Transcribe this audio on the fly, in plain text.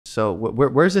So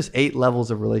where's this 8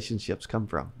 levels of relationships come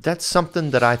from? That's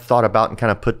something that I thought about and kind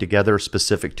of put together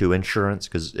specific to insurance,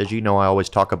 because as you know, I always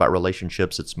talk about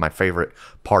relationships. It's my favorite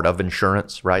part of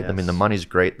insurance, right? Yes. I mean, the money's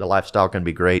great, the lifestyle can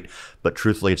be great, but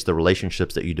truthfully, it's the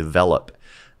relationships that you develop.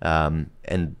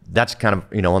 And that's kind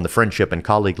of, on the friendship and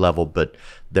colleague level, but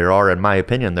there are, in my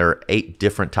opinion, there are 8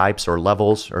 different types or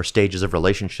levels or stages of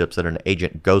relationships that an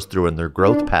agent goes through in their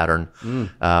growth pattern.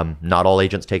 Not all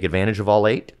agents take advantage of all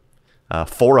 8.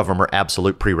 4 of them are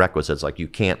absolute prerequisites. Like, you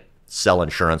can't sell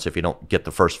insurance if you don't get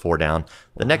the first 4 down.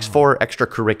 The next 4 are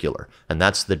extracurricular. And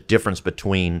that's the difference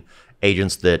between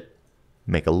agents that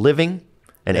make a living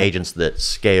and agents that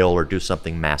scale or do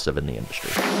something massive in the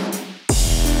industry.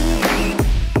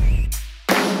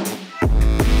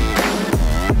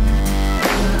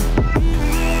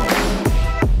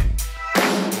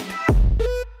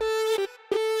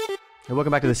 And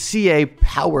welcome back to the CA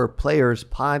Power Players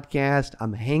podcast.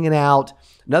 I'm hanging out.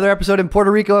 Another episode in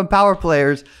Puerto Rico and Power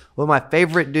Players. One of my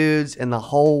favorite dudes in the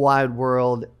whole wide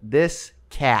world. This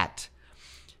cat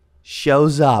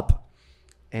shows up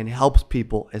and helps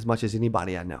people as much as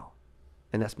anybody I know.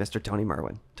 And that's Mr. Tony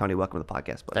Merwin. Tony, welcome to the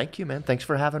podcast, buddy. Thank you, man. Thanks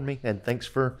for having me. And thanks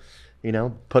for,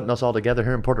 putting us all together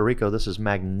here in Puerto Rico. This is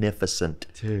magnificent.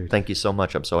 Dude. Thank you so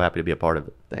much. I'm so happy to be a part of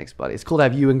it. Thanks, buddy. It's cool to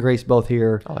have you and Grace both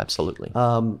here. Oh, absolutely.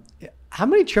 How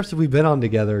many trips have we been on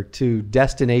together to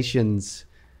destinations,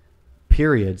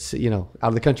 periods, out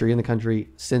of the country, in the country,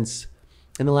 since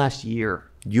in the last year?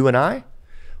 You and I?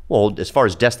 Well, as far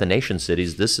as destination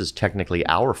cities, this is technically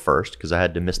our first, because I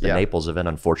had to miss the Naples event,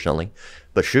 unfortunately.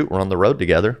 But shoot, we're on the road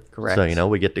together. Correct. So,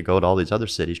 we get to go to all these other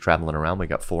cities traveling around. We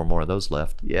got 4 more of those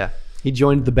left. Yeah. He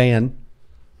joined the band.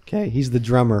 Okay. He's the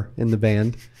drummer in the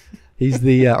band. He's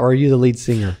the, or are you the lead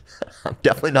singer? I'm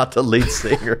definitely not the lead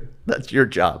singer. That's your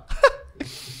job.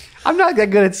 I'm not that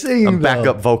good at singing. I'm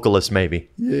backup vocalist, maybe.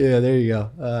 Yeah, there you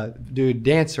go. Dude,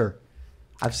 dancer.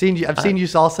 I've seen you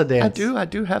salsa dance. I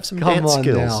do have some dance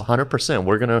skills. Now. 100%.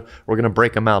 We're gonna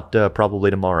break them out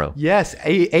probably tomorrow. Yes,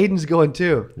 Aiden's going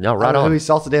too. No, right I don't know on. who he's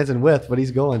salsa dancing with, but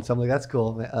he's going. So I'm like, that's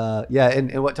cool.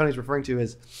 And what Tony's referring to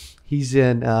is he's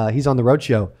on the road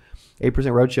show, 8%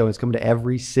 Roadshow. It's coming to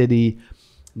every city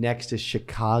next to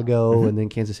Chicago, and then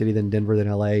Kansas City, then Denver, then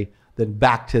LA, then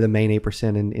back to the main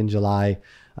 8% in July.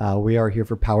 We are here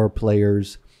for Power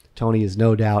Players. Tony is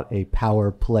no doubt a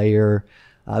power player.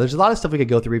 There's a lot of stuff we could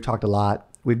go through. We've talked a lot.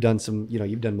 We've done some,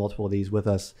 you've done multiple of these with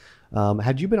us.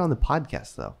 Had you been on the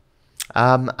podcast though?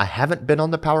 I haven't been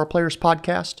on the Power Players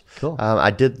podcast. Cool.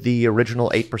 I did the original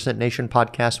 8% Nation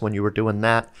podcast when you were doing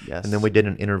that. Yes. And then we did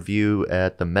an interview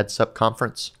at the MedSup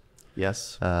conference.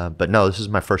 Yes. But no, this is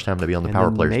my first time to be on the Power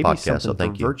Players podcast. So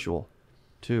thank you. Virtual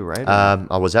too, right?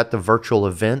 I was at the virtual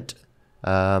event.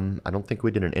 I don't think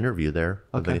we did an interview there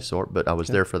of any sort, but I was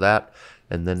there for that.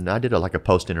 And then I did a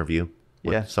post interview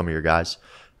with some of your guys.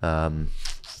 And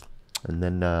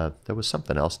then there was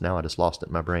something else. Now I just lost it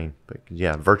in my brain. But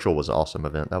yeah, virtual was an awesome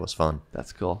event. That was fun.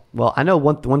 That's cool. Well, I know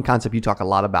one concept you talk a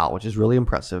lot about, which is really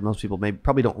impressive. Most people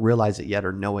probably don't realize it yet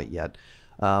or know it yet.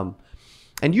 And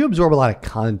you absorb a lot of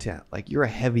content. Like, you're a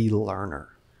heavy learner.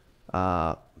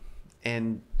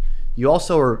 And you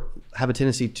also have a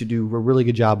tendency to do a really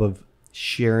good job of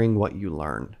sharing what you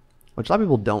learn, which a lot of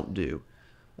people don't do.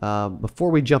 Before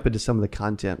we jump into some of the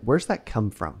content, where's that come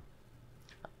from?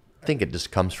 I think it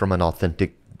just comes from an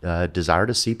authentic desire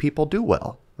to see people do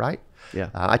well, right? Yeah.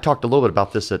 I talked a little bit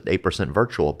about this at 8%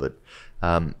 Virtual, but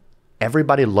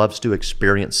everybody loves to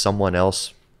experience someone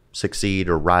else succeed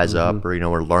or rise up or,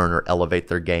 or learn or elevate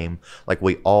their game. Like,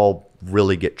 we all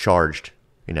really get charged,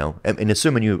 and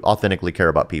assuming you authentically care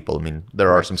about people. I mean,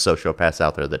 there are some sociopaths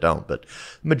out there that don't, but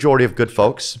the majority of good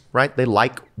folks, right? They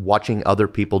like watching other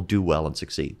people do well and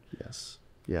succeed. Yes.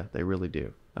 Yeah, they really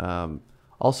do.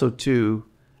 Also, too,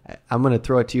 I'm going to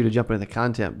throw it to you to jump into the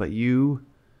content, but you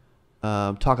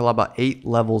talk a lot about 8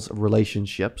 levels of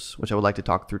relationships, which I would like to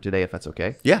talk through today, if that's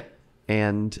okay. Yeah.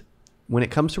 And when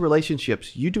it comes to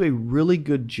relationships, you do a really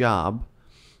good job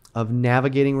of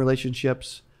navigating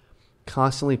relationships,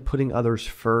 constantly putting others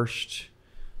first,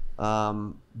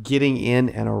 getting in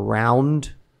and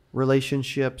around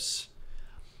relationships.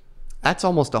 That's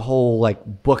almost a whole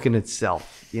book in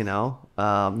itself, You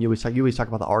always talk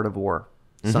about the art of war,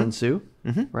 Sun Tzu,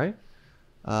 right?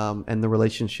 And the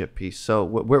relationship piece. So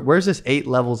where's this 8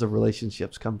 levels of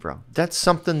relationships come from? That's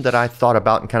something that I thought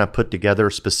about and kind of put together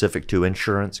specific to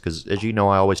insurance, because as you know,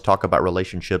 I always talk about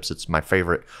relationships. It's my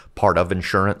favorite part of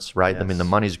insurance, right? Yes. I mean, the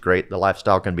money's great, the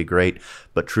lifestyle can be great,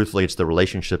 but truthfully, it's the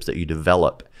relationships that you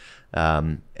develop.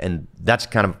 And that's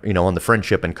kind of, on the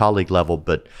friendship and colleague level,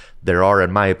 but there are,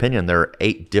 in my opinion, there are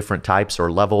 8 different types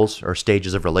or levels or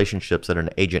stages of relationships that an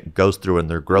agent goes through in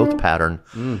their growth pattern.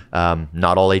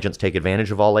 Not all agents take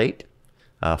advantage of all 8.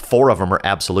 4 of them are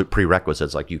absolute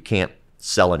prerequisites. Like, you can't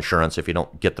sell insurance if you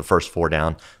don't get the first 4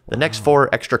 down. The next 4 are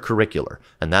extracurricular.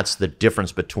 And that's the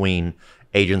difference between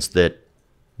agents that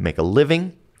make a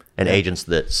living and agents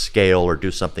that scale or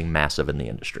do something massive in the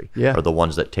industry are the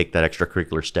ones that take that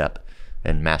extracurricular step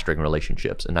in mastering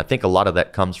relationships. And I think a lot of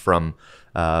that comes from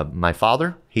my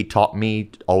father. He taught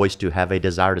me always to have a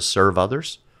desire to serve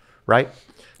others, right?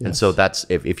 And so that's,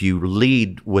 if you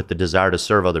lead with the desire to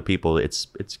serve other people, it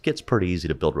gets pretty easy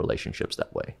to build relationships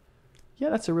that way. Yeah,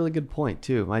 that's a really good point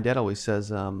too. My dad always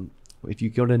says, if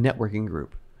you go to a networking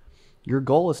group, your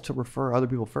goal is to refer other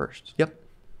people first. Yep.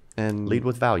 And lead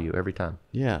with value every time.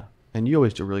 Yeah. And you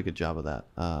always do a really good job of that.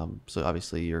 So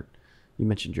obviously you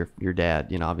mentioned your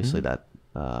dad, obviously that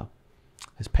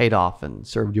has paid off and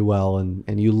served you well,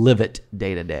 and you live it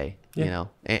day to day,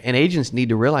 and agents need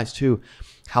to realize too,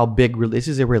 how big this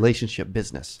is a relationship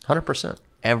business. 100%.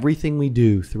 Everything we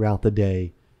do throughout the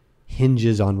day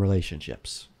hinges on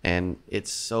relationships. And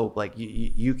it's so like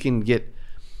you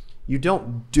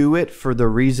don't do it for the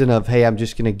reason of, hey, I'm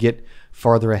just going to get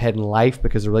farther ahead in life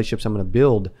because the relationships I'm going to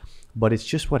build, but it's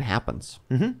just what happens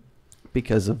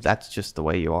because of that's just the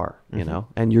way you are,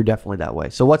 and you're definitely that way.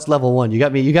 So what's level 1? You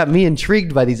got me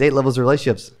intrigued by these 8 levels of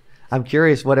relationships. I'm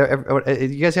curious, what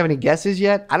you guys have any guesses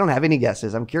yet? I don't have any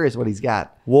guesses. I'm curious what he's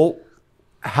got. Well,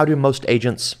 how do most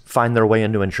agents find their way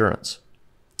into insurance?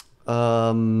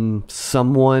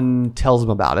 Someone tells them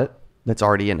about it that's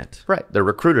already in it. Right. They're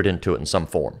recruited into it in some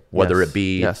form, whether it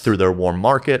be through their warm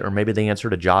market, or maybe they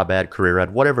answered a job ad, career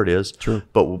ad, whatever it is. True.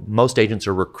 But most agents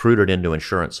are recruited into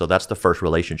insurance. So that's the first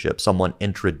relationship. Someone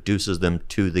introduces them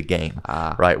to the game,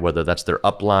 right? Whether that's their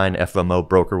upline, FMO,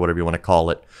 broker, whatever you want to call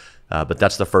it. But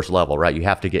that's the first level, right? You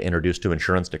have to get introduced to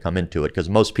insurance to come into it, because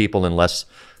most people, unless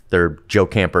they're Joe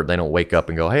Camper, they don't wake up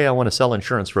and go, hey, I want to sell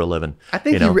insurance for a living. I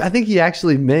think he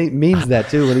actually means that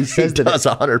too when he says he does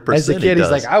 100%. As a kid,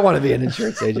 he's like, I want to be an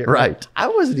insurance agent. Right. I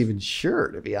wasn't even sure,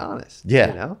 to be honest.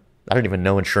 Yeah. I didn't even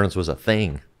know insurance was a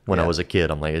thing when I was a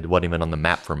kid. I'm like, it wasn't even on the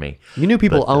map for me. You knew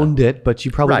people owned it, but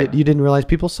you probably you didn't realize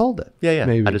people sold it. Yeah.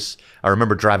 Maybe. I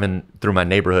remember driving through my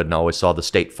neighborhood, and I always saw the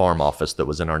State Farm office that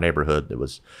was in our neighborhood that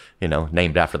was,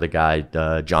 named after the guy,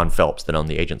 John Phelps, that owned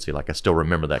the agency. Like, I still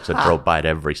remember that because I drove by it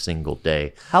every single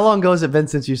day. How long ago has it been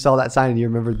since you saw that sign and you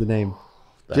remembered the name?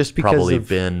 That's probably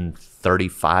been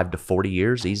 35 to 40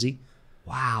 years, easy.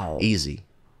 Wow. Easy.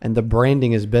 And the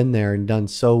branding has been there and done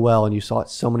so well, and you saw it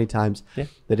so many times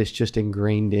that it's just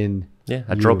ingrained in. Yeah,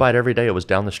 I drove by it every day. It was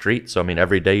down the street. So,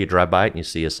 every day you drive by it and you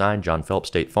see a sign, John Phelps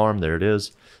State Farm, there it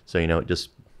is. So, it just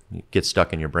gets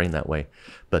stuck in your brain that way.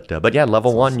 But yeah,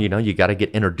 level 1, you got to get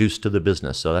introduced to the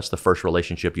business. So that's the first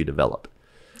relationship you develop.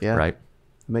 Yeah. Right?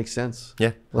 Makes sense. Yeah,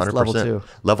 100%. What's level 2?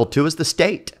 Level 2 is the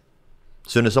state.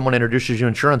 As soon as someone introduces you to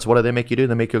insurance, what do they make you do?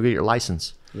 They make you get your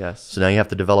license. Yes. So now you have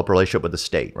to develop a relationship with the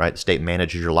state, right? The state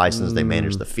manages your license. They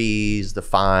manage the fees, the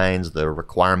fines, the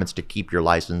requirements to keep your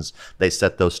license. They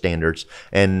set those standards.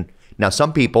 And now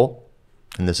some people,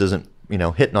 and this isn't,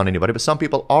 hitting on anybody, but some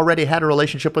people already had a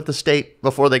relationship with the state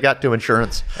before they got to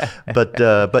insurance. But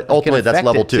ultimately that's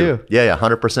level 2. Too. Yeah,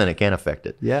 100%. It can affect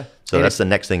it. Yeah. So that's the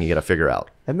next thing you got to figure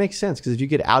out. That makes sense, because if you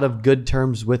get out of good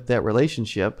terms with that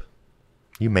relationship,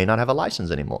 you may not have a license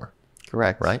anymore.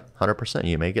 Correct. Right? 100%.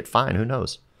 You may get fined. Who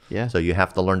knows? Yeah. So you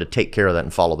have to learn to take care of that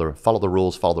and follow the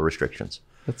rules, follow the restrictions.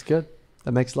 That's good.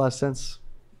 That makes a lot of sense.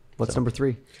 What's number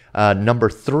 3? Number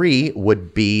 3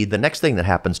 would be the next thing that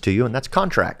happens to you, and that's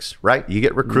contracts, right? You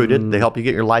get recruited. They help you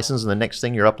get your license, and the next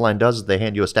thing your upline does is they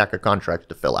hand you a stack of contracts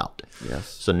to fill out. Yes.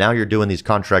 So now you're doing these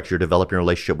contracts. You're developing a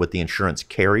relationship with the insurance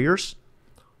carriers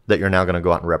that you're now going to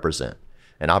go out and represent.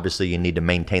 And obviously, you need to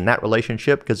maintain that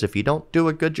relationship, because if you don't do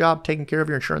a good job taking care of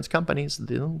your insurance companies,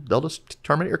 they'll just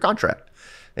terminate your contract.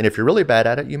 And if you're really bad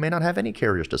at it, you may not have any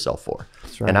carriers to sell for.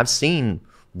 That's right. And I've seen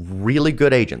really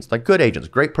good agents,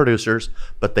 great producers,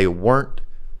 but they weren't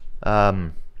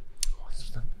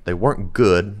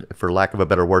good, for lack of a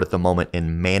better word at the moment,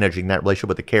 in managing that relationship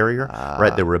with the carrier,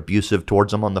 right? They were abusive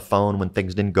towards them on the phone when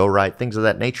things didn't go right, ththings of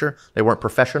that nature. They weren't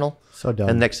professional. So dumb.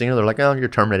 And next thing you know, they're like, oh, you're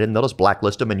terminated, and they'll just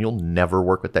blacklist them, and you'll never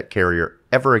work with that carrier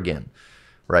ever again,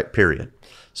 right? Period.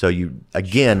 So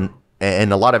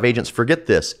and a lot of agents forget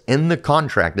this. In the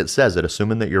contract, it says it,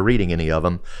 assuming that you're reading any of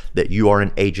them, that you are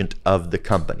an agent of the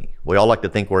company. We all like to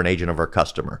think we're an agent of our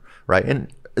customer, right?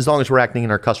 And as long as we're acting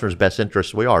in our customer's best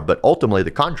interest, we are. But ultimately,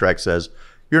 the contract says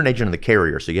you're an agent of the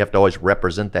carrier, so you have to always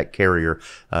represent that carrier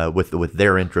with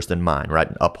their interest in mind, right?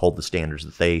 And uphold the standards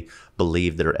that they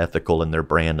believe that are ethical in their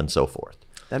brand and so forth.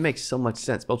 That makes so much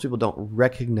sense. Most people don't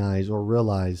recognize or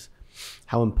realize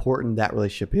how important that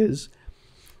relationship is.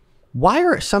 Why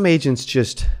are some agents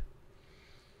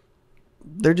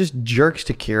they're just jerks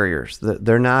to carriers?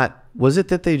 They're not, was it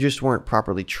that they just weren't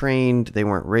properly trained? They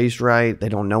weren't raised right? They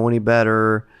don't know any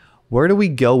better? Where do we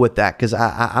go with that? Because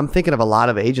I'm thinking of a lot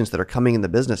of agents that are coming in the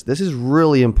business. This is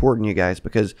really important, you guys,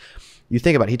 because you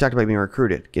think about it. He talked about being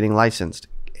recruited, getting licensed,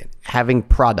 having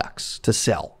products to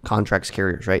sell, contracts,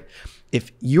 carriers, right?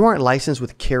 If you aren't licensed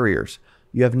with carriers,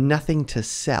 you have nothing to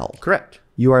sell. Correct.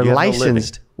 You are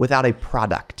licensed without a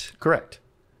product. Correct.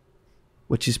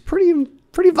 Which is pretty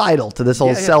vital to this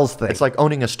whole sales thing. It's like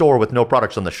owning a store with no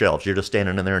products on the shelves. You're just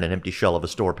standing in there in an empty shell of a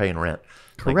store paying rent.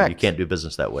 Correct. Like, you can't do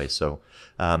business that way. So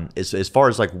as far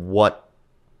as like what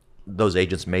those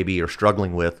agents maybe are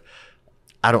struggling with,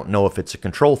 I don't know if it's a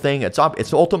control thing. It's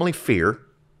ultimately fear.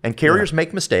 And carriers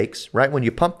make mistakes, right? When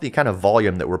you pump the kind of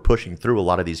volume that we're pushing through a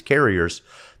lot of these carriers,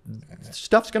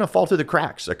 stuff's going to fall through the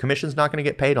cracks. A commission's not going to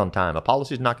get paid on time. A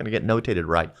policy's not going to get notated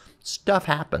right. Stuff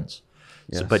happens.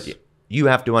 Yes. But you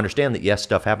have to understand that, yes,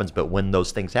 stuff happens, but when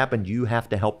those things happen, you have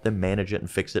to help them manage it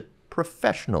and fix it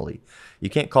professionally.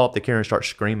 You can't call up the carrier and start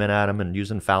screaming at them and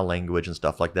using foul language and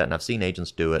stuff like that. And I've seen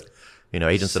agents do it.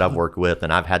 Agents that I've worked with,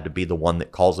 and I've had to be the one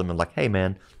that calls them and like, hey,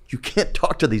 man, you can't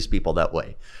talk to these people that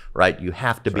way, right? You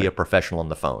have to be a professional on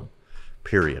the phone,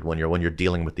 period, when you're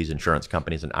dealing with these insurance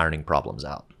companies and ironing problems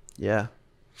out. Yeah.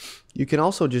 You can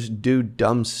also just do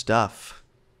dumb stuff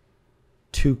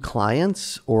to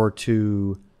clients or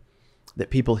that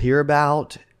people hear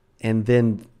about, and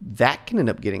then that can end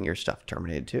up getting your stuff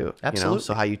terminated too. Absolutely.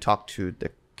 So how you talk to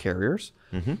the carriers,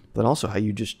 but also how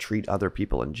you just treat other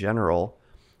people in general.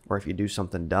 Or if you do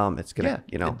something dumb, it's going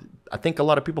to, I think a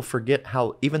lot of people forget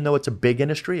how, even though it's a big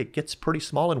industry, it gets pretty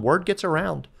small and word gets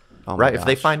around. Right? If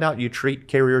they find out you treat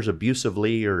carriers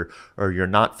abusively or you're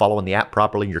not following the app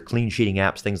properly, you're clean sheeting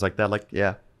apps, things like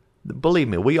that, believe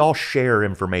me, we all share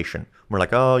information. We're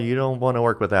like, oh, you don't want to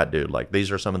work with that dude. Like, these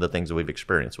are some of the things that we've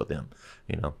experienced with him,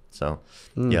 So,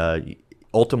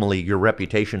 ultimately, your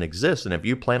reputation exists. And if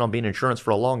you plan on being in insurance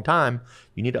for a long time,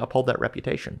 you need to uphold that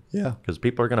reputation. Yeah. Because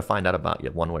people are going to find out about you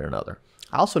one way or another.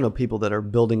 I also know people that are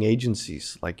building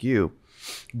agencies like you.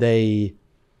 They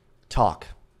talk.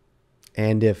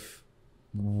 And if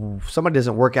somebody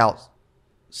doesn't work out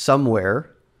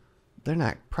somewhere,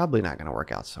 they're probably not going to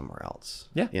work out somewhere else.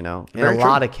 Yeah. In a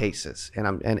lot of cases.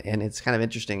 And it's kind of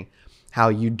interesting how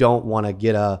you don't want to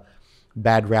get a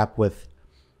bad rap with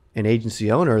an agency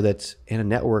owner that's in a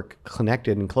network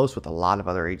connected and close with a lot of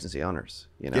other agency owners,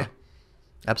 Yeah,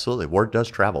 absolutely. Word does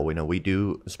travel. We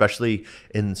do, especially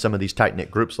in some of these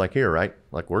tight-knit groups like here, right?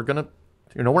 Like, we're going to,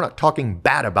 we're not talking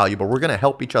bad about you, but we're going to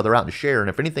help each other out and share. And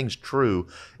if anything's true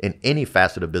in any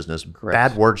facet of business,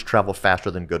 bad words travel faster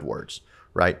than good words,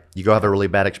 right? You go have a really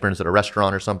bad experience at a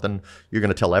restaurant or something, you're going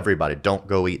to tell everybody, don't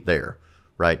go eat there,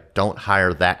 right? Don't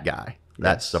hire that guy.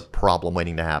 That's a problem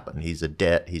waiting to happen. He's a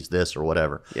debt. He's this or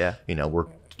whatever. Yeah. We're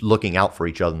looking out for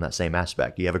each other in that same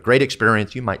aspect. You have a great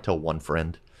experience, you might tell one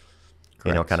friend,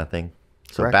 kind of thing.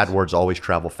 So bad words always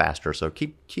travel faster. So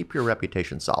keep your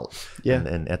reputation solid. Yeah.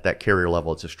 And at that carrier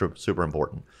level, it's super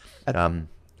important. Go ahead.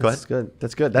 That's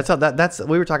good. That's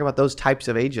we were talking about those types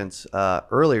of agents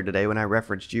earlier today when I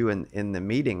referenced you in the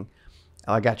meeting.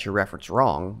 I got your reference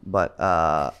wrong, but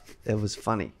it was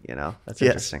funny. That's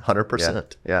interesting.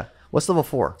 100%. Yeah. What's level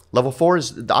 4? Level 4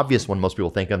 is the obvious one most people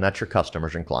think of, and that's your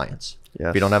customers and clients. Yes.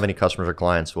 If you don't have any customers or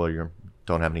clients, well, you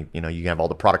don't have any, you can have all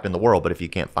the product in the world, but if you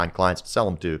can't find clients to sell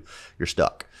them to, you're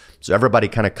stuck. So everybody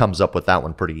kind of comes up with that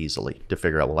one pretty easily to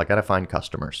figure out, well, I got to find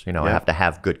customers. I have to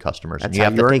have good customers. That's and you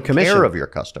have to take commission. care of your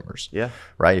customers. Yeah.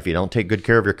 Right? If you don't take good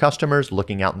care of your customers,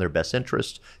 looking out in their best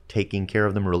interest, taking care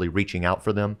of them, really reaching out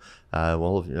for them,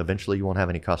 well, eventually you won't have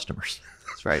any customers.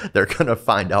 That's right. They're going to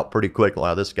find out pretty quick,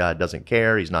 well, this guy doesn't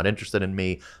care. He's not interested in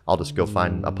me. I'll just go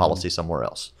find a policy somewhere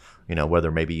else.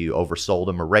 Whether maybe you oversold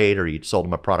them a rate or you sold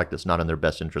them a product that's not in their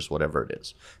best interest, whatever it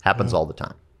is. Happens all the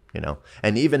time,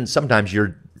 And even sometimes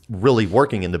you're really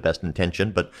working in the best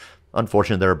intention, but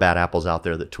unfortunately there are bad apples out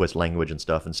there that twist language and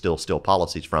stuff and still steal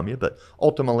policies from you. But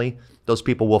ultimately, those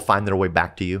people will find their way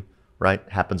back to you. Right?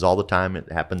 Happens all the time.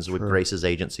 It happens with Grace's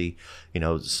agency.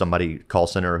 Somebody, call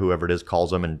center or whoever it is, calls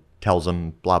them and tells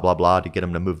them blah, blah, blah to get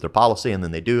them to move their policy. And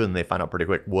then they do, and they find out pretty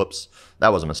quick, whoops,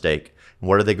 that was a mistake. And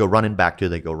where do they go running back to?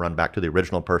 They go run back to the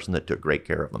original person that took great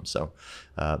care of them. So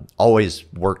always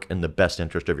work in the best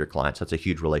interest of your clients. That's a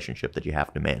huge relationship that you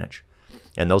have to manage.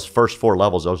 And those first 4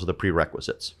 levels, those are the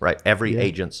prerequisites, right? Every Yeah.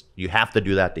 agent's, you have to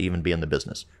do that to even be in the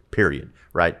business, period,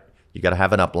 right? You got to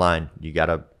have an upline. You got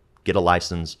to get a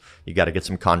license. You got to get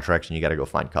some contracts, and you got to go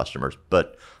find customers.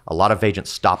 But a lot of agents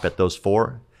stop at those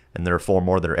 4, and there are 4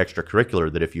 more that are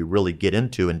extracurricular that if you really get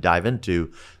into and dive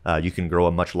into, you can grow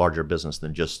a much larger business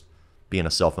than just being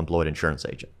a self-employed insurance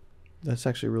agent. That's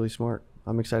actually really smart.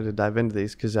 I'm excited to dive into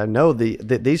these because I know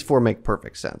these 4 make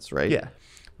perfect sense, right? Yeah.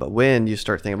 But when you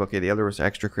start thinking, okay, the other was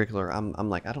extracurricular, I'm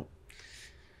like, I'm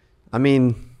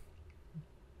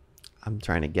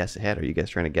trying to guess ahead. Are you guys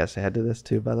trying to guess ahead to this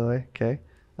too, by the way? Okay.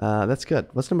 That's good.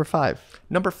 What's number 5?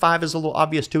 Number 5 is a little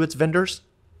obvious too. It's vendors.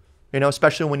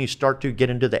 Especially when you start to get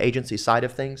into the agency side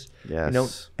of things.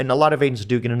 Yes. And a lot of agents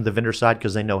do get into the vendor side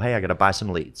because they know, hey, I got to buy some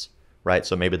leads, right?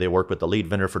 So maybe they work with the lead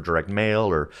vendor for direct mail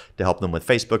or to help them with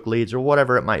Facebook leads or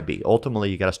whatever it might be.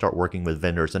 Ultimately, you got to start working with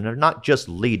vendors, and they're not just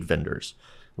lead vendors.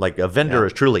 Like a vendor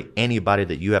is truly anybody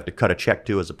that you have to cut a check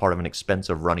to as a part of an expense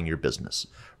of running your business,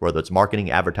 whether it's marketing,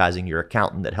 advertising, your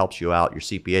accountant that helps you out, your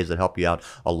CPAs that help you out,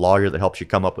 a lawyer that helps you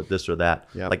come up with this or that.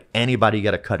 Yep. Like anybody you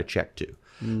got to cut a check to.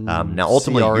 Now,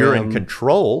 ultimately, you're in CRM.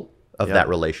 control of Yep. that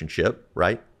relationship,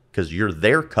 right? Because you're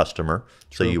their customer,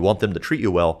 so you want them to treat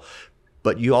you well.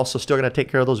 But you also still got to take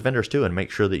care of those vendors too, and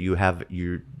make sure that you have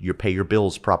you pay your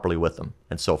bills properly with them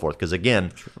and so forth. Because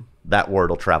again, that word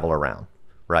will travel around,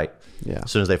 right? Yeah.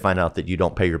 As soon as they find out that you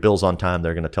don't pay your bills on time,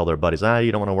 they're going to tell their buddies,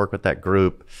 you don't want to work with that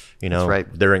group. That's right.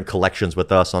 They're in collections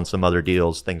with us on some other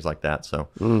deals, things like that. So,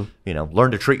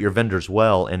 learn to treat your vendors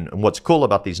well. And what's cool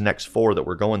about these next 4 that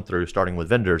we're going through, starting with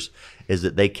vendors, is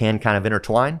that they can kind of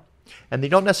intertwine. And they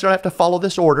don't necessarily have to follow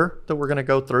this order that we're going to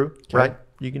go through, right?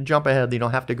 You can jump ahead. You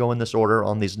don't have to go in this order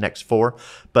on these next 4,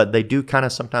 but they do kind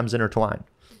of sometimes intertwine.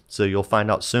 So you'll find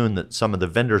out soon that some of the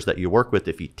vendors that you work with,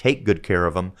 if you take good care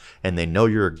of them and they know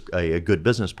you're a good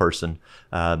business person,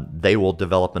 they will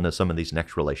develop into some of these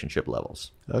next relationship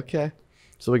levels. Okay.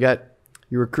 So we got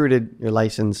you recruited, you're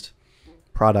licensed,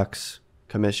 products,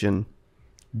 commission,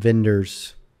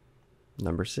 vendors.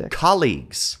 Number 6.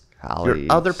 Colleagues. Colleagues.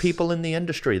 Your other people in the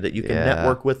industry that you can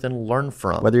network with and learn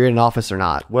from. Whether you're in an office or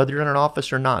not. Whether you're in an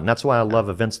office or not. And that's why I love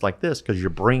events like this, because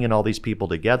you're bringing all these people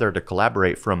together to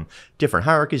collaborate from different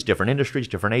hierarchies, different industries,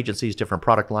 different agencies, different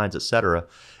product lines, et cetera.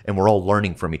 And we're all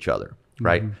learning from each other,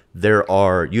 right?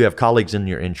 You have colleagues in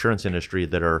your insurance industry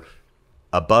that are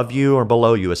above you or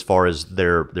below you as far as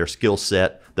their skill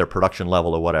set, their production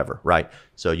level or whatever, right?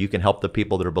 So you can help the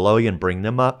people that are below you and bring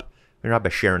them up. You're not by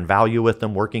sharing value with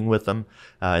them, working with them.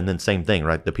 And then same thing,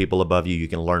 right? The people above you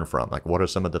can learn from. Like what are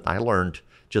some of the I learned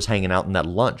just hanging out in that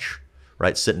lunch,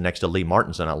 right? Sitting next to Lee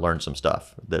Martinson, I learned some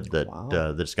stuff that's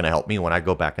going to help me when I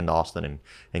go back into Austin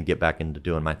and get back into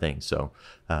doing my thing. So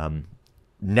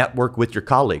network with your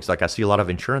colleagues. Like I see a lot of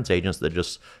insurance agents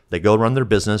that they go run their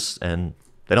business and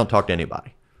they don't talk to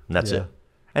anybody. And that's it.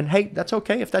 And hey, that's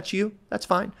okay. If that's you, that's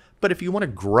fine. But if you want to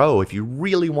grow, if you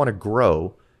really want to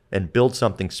grow and build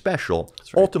something special,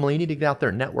 ultimately you need to get out there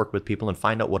and network with people and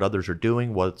find out what others are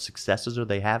doing, what successes are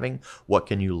they having, what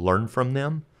can you learn from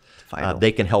them.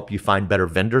 They can help you find better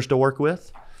vendors to work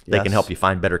with. They can help you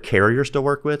find better carriers to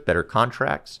work with, better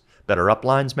contracts, better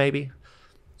uplines maybe.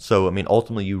 So,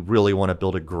 ultimately you really want to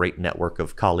build a great network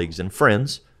of colleagues and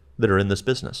friends that are in this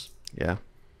business. Yeah.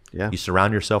 Yeah. You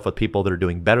surround yourself with people that are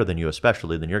doing better than you,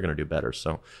 especially, then you're going to do better.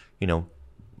 So,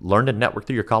 learn to network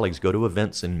through your colleagues, go to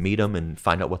events and meet them and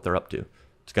find out what they're up to.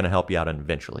 It's going to help you out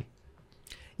eventually.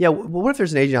 Yeah. Well, what if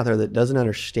there's an agent out there that doesn't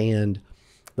understand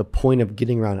the point of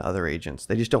getting around other agents?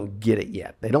 They just don't get it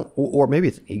yet. They don't, or maybe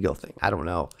it's an ego thing. I don't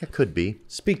know. It could be.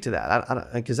 Speak to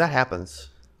that. Because that happens.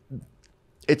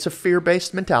 It's a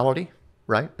fear-based mentality,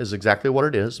 right? Is exactly what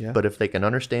it is. Yeah. But if they can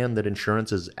understand that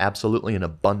insurance is absolutely an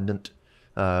abundant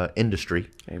industry,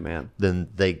 Amen.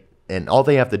 then all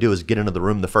they have to do is get into the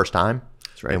room the first time.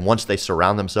 Right. And once they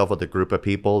surround themselves with a group of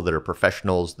people that are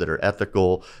professionals, that are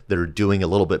ethical, that are doing a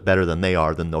little bit better than they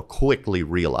are, then they'll quickly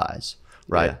realize,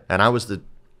 right? Yeah. And I was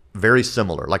very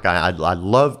similar. Like I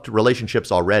loved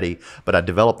relationships already, but I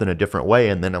developed in a different way.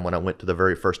 And then when I went to the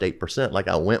very first 8%, like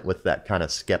I went with that kind of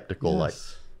skeptical, like,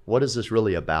 what is this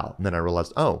really about? And then I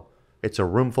realized, it's a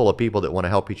room full of people that want to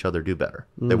help each other do better.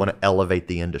 They want to elevate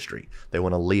the industry. They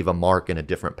want to leave a mark in a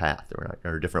different path or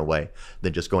a different way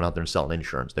than just going out there and selling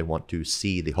insurance. They want to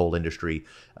see the whole industry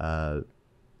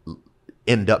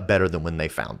end up better than when they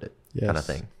found it, kind of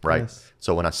thing, right? Yes.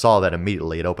 So when I saw that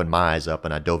immediately, it opened my eyes up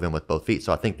and I dove in with both feet.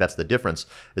 So I think that's the difference,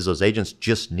 is those agents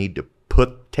just need to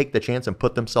take the chance and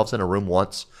put themselves in a room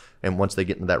once. And once they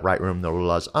get into that right room, they'll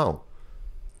realize,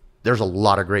 there's a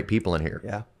lot of great people in here.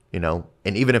 Yeah.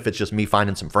 And even if it's just me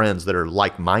finding some friends that are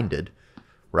like-minded,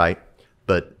 right?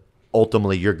 But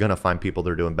ultimately you're going to find people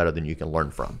that are doing better than you can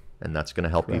learn from. And that's going to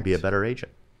help you be a better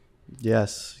agent.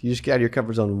 Yes. You just get out of your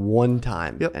comfort zone one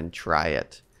time Yep. and try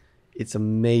it. It's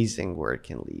amazing where it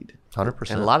can lead.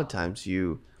 100%. And a lot of times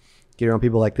you get around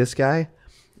people like this guy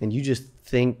and you just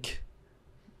think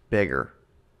bigger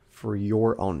for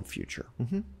your own future.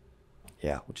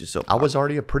 Yeah, which is so I was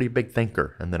already a pretty big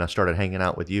thinker, and then I started hanging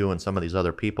out with you and some of these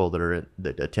other people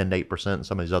that attend 8% and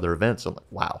some of these other events. I'm like,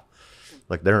 wow,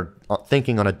 like they're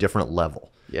thinking on a different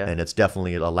level. Yeah. And it's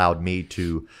definitely allowed me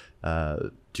to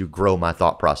grow my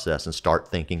thought process and start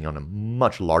thinking on a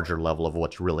much larger level of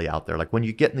what's really out there. Like when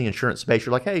you get in the insurance space,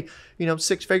 you're like, hey,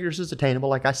 6 figures is attainable.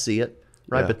 Like I see it.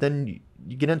 Right. Yeah. But then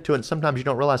you get into it and sometimes you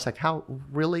don't realize like how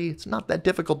really it's not that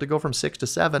difficult to go from 6 to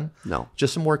 7. No.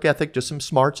 Just some work ethic, just some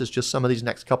smarts. It's just some of these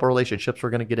next couple relationships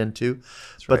we're going to get into.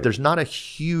 But right. there's not a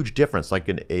huge difference. Like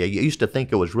I used to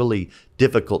think it was really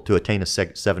difficult to attain a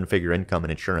 7-figure income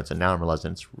in insurance. And now I'm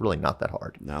realizing it's really not that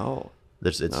hard. No.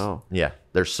 Yeah,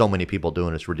 there's so many people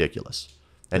doing it, it's ridiculous.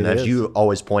 And It as is. you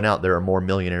always point out, there are more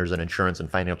millionaires in insurance and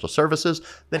financial services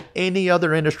than any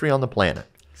other industry on the planet.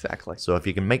 Exactly. So if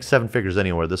you can make 7 figures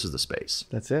anywhere, this is the space.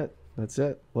 That's it.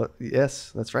 Well,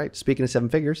 yes, that's right. Speaking of 7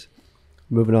 figures,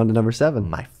 moving on to number 7.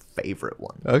 My favorite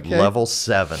one. Okay. Level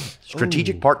 7,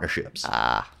 strategic partnerships.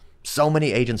 So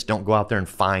many agents don't go out there and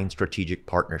find strategic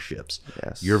partnerships.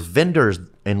 Yes. Your vendors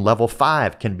in level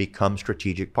 5 can become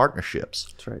strategic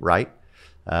partnerships. That's right. Right?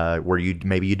 Where you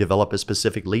develop a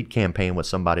specific lead campaign with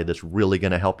somebody that's really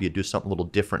going to help you do something a little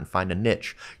different and find a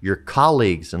niche. Your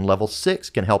colleagues in level 6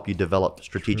 can help you develop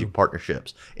strategic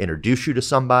partnerships, introduce you to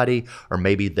somebody, or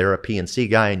maybe they're a P&C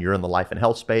guy and you're in the life and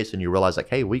health space and you realize like,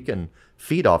 hey, we can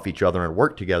feed off each other and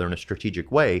work together in a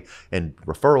strategic way and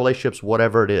refer relationships,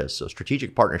 whatever it is. So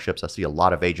strategic partnerships, I see a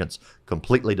lot of agents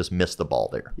completely just miss the ball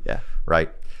there. Yeah.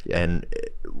 Right. Yeah. And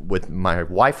with my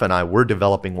wife and I, we're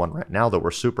developing one right now that we're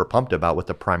super pumped about with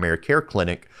the primary care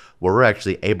clinic where we're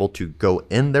actually able to go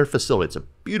in their facility. It's a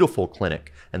beautiful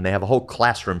clinic and they have a whole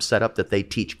classroom set up that they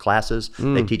teach classes.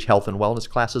 They teach health and wellness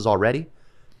classes already.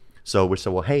 So we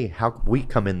said, well, hey, how can we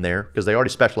come in there? Because they already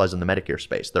specialize in the Medicare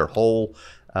space. Their whole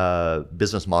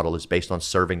business model is based on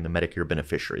serving the Medicare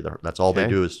beneficiary. That's all they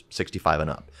do is 65 and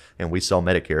up. And we sell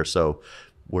Medicare. So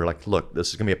we're like, look, this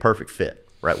is going to be a perfect fit.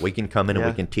 Right, we can come in and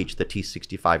we can teach the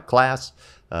T65 class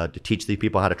to teach the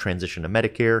people how to transition to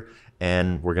Medicare,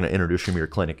 and we're going to introduce them to your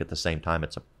clinic at the same time.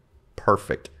 It's a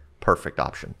perfect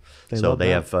option. They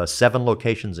have 7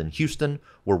 locations in Houston.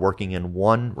 We're working in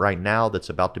 1 right now that's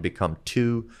about to become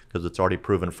 2 because it's already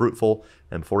proven fruitful.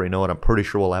 And before you know it, I'm pretty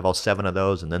sure we'll have all 7 of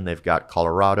those. And then they've got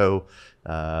Colorado,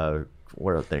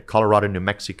 where are they? Colorado, New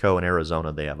Mexico, and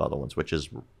Arizona. They have other ones, which is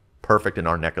perfect in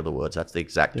our neck of the woods. That's the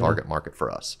exact target market for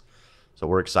us. So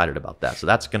we're excited about that. So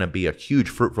that's going to be a huge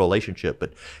fruitful relationship,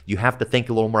 but you have to think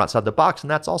a little more outside the box.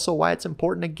 And that's also why it's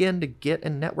important, again, to get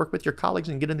and network with your colleagues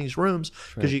and get in these rooms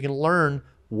because you can learn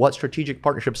what strategic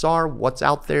partnerships are, what's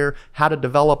out there, how to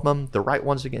develop them, the right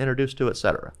ones to get introduced to, et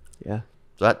cetera. Yeah.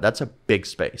 So that's a big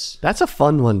space. That's a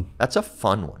fun one. That's a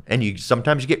fun one. And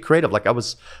sometimes you get creative. Like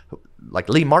like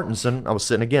Lee Martinson, I was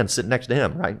sitting next to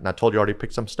him, right? And I told you already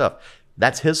picked some stuff.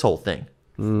 That's his whole thing.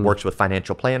 Works with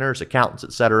financial planners, accountants,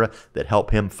 et cetera, that help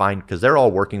him find, because they're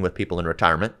all working with people in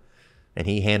retirement, and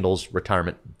he handles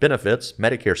retirement benefits,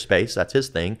 Medicare space. That's his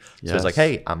thing. So he's like,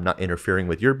 hey, I'm not interfering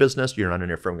with your business. You're not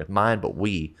interfering with mine, but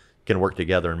we can work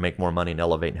together and make more money and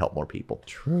elevate and help more people.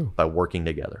 True. By working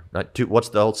together. Right? What's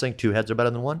the old saying? 2 heads are better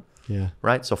than 1? Yeah.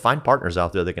 Right? So find partners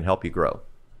out there that can help you grow.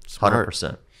 Smart.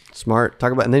 100%. Smart.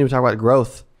 And then you talk about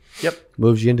growth. Yep.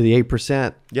 Moves you into the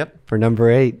 8%. Yep. For number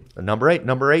 8. Number 8.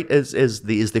 Number 8 is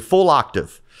the full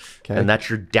octave. Okay. And that's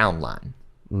your downline.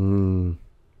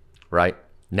 Right?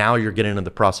 Now you're getting into the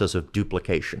process of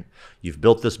duplication. You've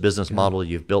built this business model.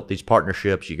 You've built these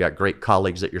partnerships. You got great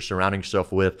colleagues that you're surrounding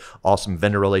yourself with, awesome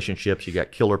vendor relationships. You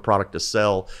got killer product to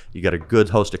sell. You got a good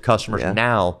host of customers. Yeah.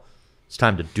 Now it's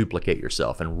time to duplicate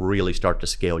yourself and really start to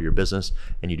scale your business.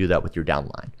 And you do that with your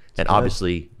downline. And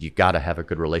obviously, you got to have a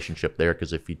good relationship there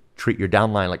because if you treat your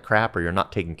downline like crap or you're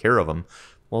not taking care of them,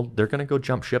 well, they're going to go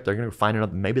jump ship. They're going to find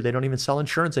out maybe they don't even sell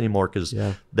insurance anymore because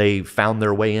they found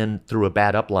their way in through a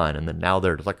bad upline. And then now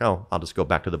they're like, oh, I'll just go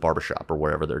back to the barbershop or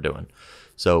wherever they're doing.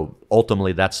 So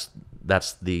ultimately, that's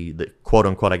the quote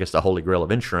unquote, I guess, the holy grail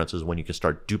of insurance is when you can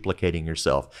start duplicating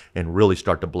yourself and really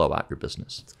start to blow out your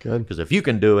business. That's good. Because if you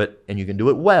can do it and you can do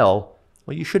it well,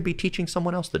 you should be teaching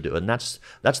someone else to do it. And that's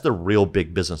the real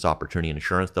big business opportunity in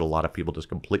insurance that a lot of people just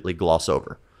completely gloss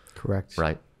over. Correct.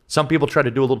 Right. Some people try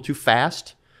to do a little too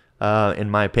fast, in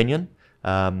my opinion.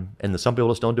 And some people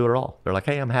just don't do it at all. They're like,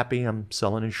 hey, I'm happy. I'm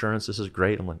selling insurance. This is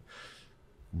great. I'm like,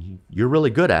 you're really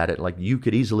good at it. Like you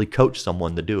could easily coach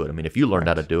someone to do it. I mean, if you learned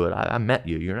how to do it, I met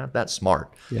you. You're not that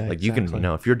smart. Yeah, like you can,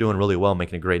 if you're doing really well,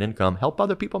 making a great income, help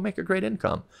other people make a great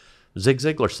income. Zig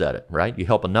Ziglar said it, right? You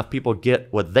help enough people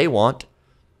get what they want,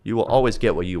 you will always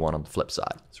get what you want on the flip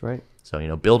side. That's right.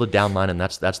 So, build a downline, and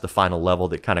that's the final level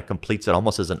that kind of completes it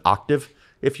almost as an octave,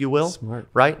 if you will. Smart.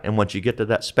 Right? And once you get to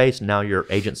that space, now your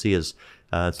agency is,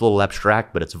 it's a little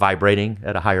abstract, but it's vibrating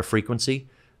at a higher frequency,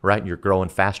 right? And you're growing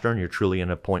faster, and you're truly in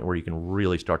a point where you can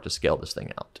really start to scale this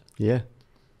thing out. Yeah.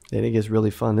 And it gets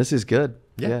really fun. This is good.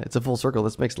 Yeah. It's a full circle.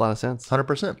 This makes a lot of sense.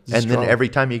 100%. And then every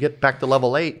time you get back to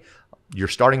level 8, you're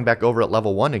starting back over at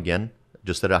level 1 again,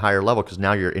 just at a higher level, because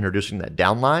now you're introducing that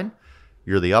downline.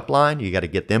 You're the upline. You got to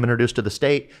get them introduced to the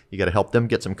state. You got to help them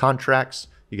get some contracts.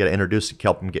 You got to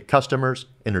help them get customers,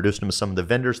 introduce them to some of the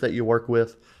vendors that you work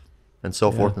with, and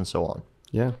so forth and so on.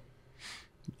 Yeah.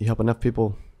 You help enough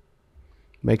people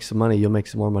make some money, you'll make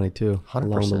some more money too 100%.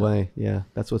 Along the way. Yeah.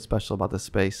 That's what's special about this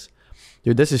space.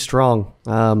 Dude, this is strong.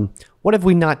 What have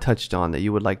we not touched on that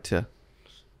you would like to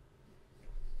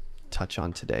touch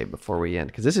on today before we end?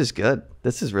 Because this is good.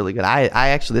 This is really good. I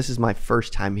actually, this is my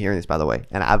first time hearing this, by the way.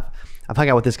 And I've hung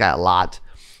out with this guy a lot.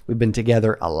 We've been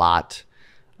together a lot.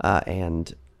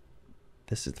 And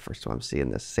this is the first time I'm seeing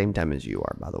this. Same time as you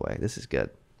are, by the way. This is good.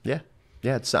 Yeah.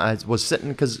 Yeah. I was sitting,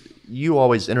 because you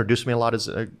always introduced me a lot as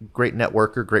a great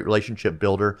networker, great relationship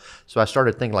builder. So I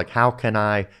started thinking, like, how can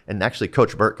I, and actually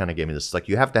Coach Burt kind of gave me this. It's like,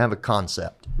 you have to have a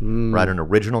concept, right? An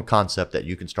original concept that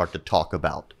you can start to talk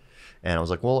about. And I was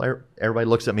like, well, everybody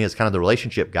looks at me as kind of the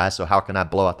relationship guy. So how can I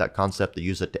blow out that concept to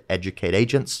use it to educate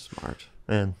agents? Smart.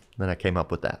 And then I came up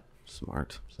with that.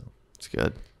 Smart. So it's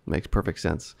good. Makes perfect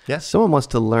sense. Yeah. Someone wants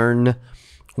to learn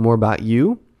more about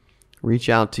you, reach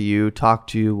out to you, talk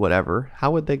to you, whatever.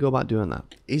 How would they go about doing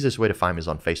that? Easiest way to find me is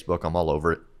on Facebook. I'm all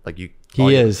over it. Like you.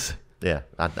 He is. Yeah.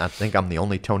 I think I'm the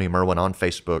only Tony Merwin on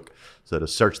Facebook. So to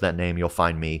search that name, you'll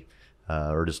find me.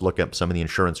 Or just look up some of the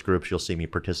insurance groups. You'll see me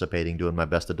participating, doing my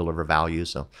best to deliver value.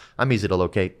 So I'm easy to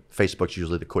locate. Facebook's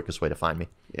usually the quickest way to find me.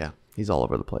 Yeah. He's all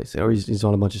over the place. Or he's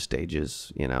on a bunch of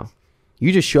stages,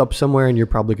 You just show up somewhere and you're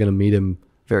probably going to meet him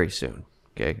very soon.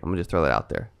 Okay. I'm going to just throw that out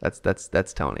there.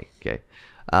 That's Tony. Okay.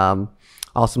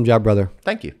 Awesome job, brother.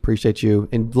 Thank you. Appreciate you.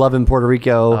 And love in Puerto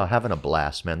Rico. Having a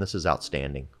blast, man. This is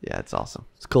outstanding. Yeah, it's awesome.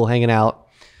 It's cool hanging out.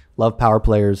 Love Power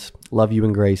Players. Love you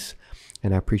and Grace.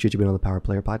 And I appreciate you being on the Power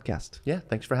Player podcast. Yeah,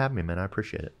 thanks for having me, man. I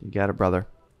appreciate it. You got it, brother.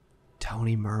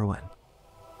 Tony Merwin.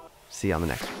 See you on the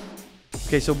next one.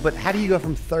 Okay, but how do you go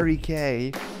from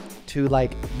 30K to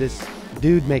like this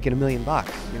dude making $1 million?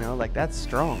 That's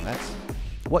strong. That's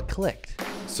what clicked.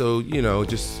 So,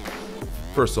 just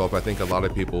first off, I think a lot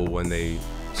of people, when they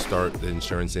start the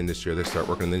insurance industry, or they start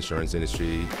working in the insurance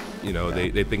industry,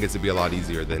 they think it's to be a lot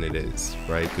easier than it is,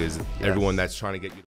 right? Because everyone that's trying to get you